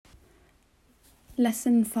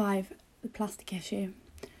Lesson 5, the plastic issue.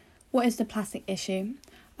 What is the plastic issue?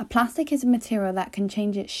 A plastic is a material that can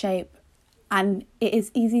change its shape, and it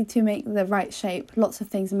is easy to make the right shape. Lots of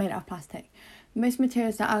things are made out of plastic. Most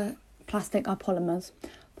materials that are plastic are polymers.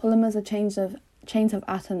 Polymers are chains of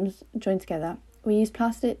atoms joined together. We use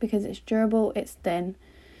plastic because it's durable, it's thin,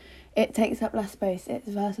 it takes up less space, it's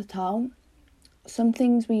versatile. Some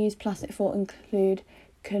things we use plastic for include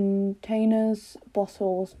containers,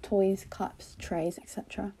 bottles, toys, cups, trays,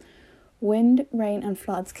 etc. Wind, rain and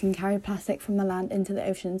floods can carry plastic from the land into the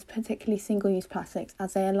oceans, particularly single-use plastics,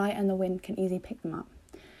 as they are light and the wind can easily pick them up.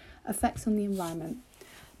 Effects on the environment.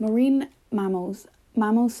 Marine mammals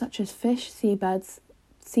such as fish, seabirds,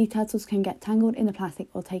 sea turtles can get tangled in the plastic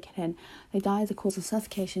or take it in. They die as a cause of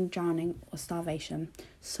suffocation, drowning or starvation.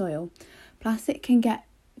 Soil. Plastic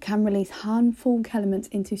can release harmful elements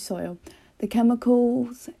into soil. The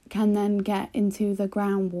chemicals can then get into the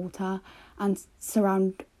groundwater and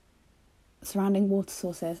surrounding water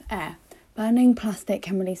sources. Air. Burning plastic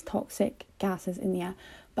can release toxic gases in the air.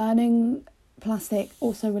 Burning plastic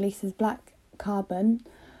also releases black carbon,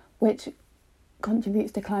 which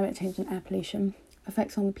contributes to climate change and air pollution.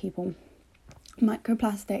 Effects on the people.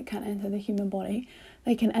 Microplastic can enter the human body.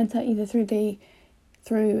 They can enter either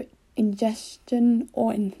through ingestion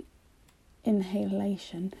or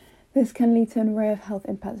inhalation. This can lead to an array of health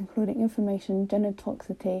impacts, including inflammation,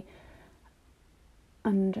 genotoxicity,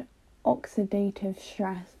 and oxidative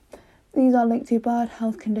stress. These are linked to bad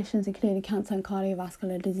health conditions, including cancer and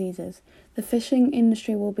cardiovascular diseases. The fishing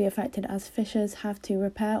industry will be affected as fishers have to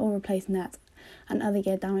repair or replace nets and other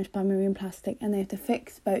gear damaged by marine plastic, and they have to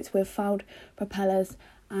fix boats with fouled propellers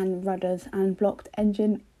and rudders and blocked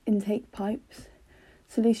engine intake pipes.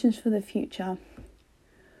 Solutions for the future.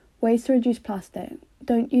 Ways to reduce plastic.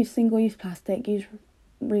 Don't use single-use plastic. Use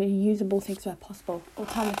reusable things where possible.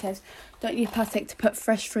 Alternatives. Don't use plastic to put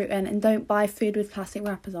fresh fruit in, and don't buy food with plastic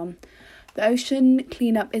wrappers on. The Ocean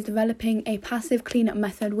Cleanup is developing a passive cleanup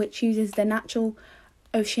method which uses the natural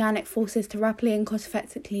oceanic forces to rapidly and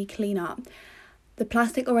cost-effectively clean up the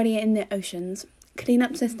plastic already in the oceans.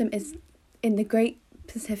 Cleanup system is in the Great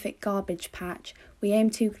Pacific Garbage Patch. We aim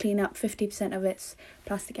to clean up 50% of its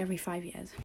plastic every 5 years.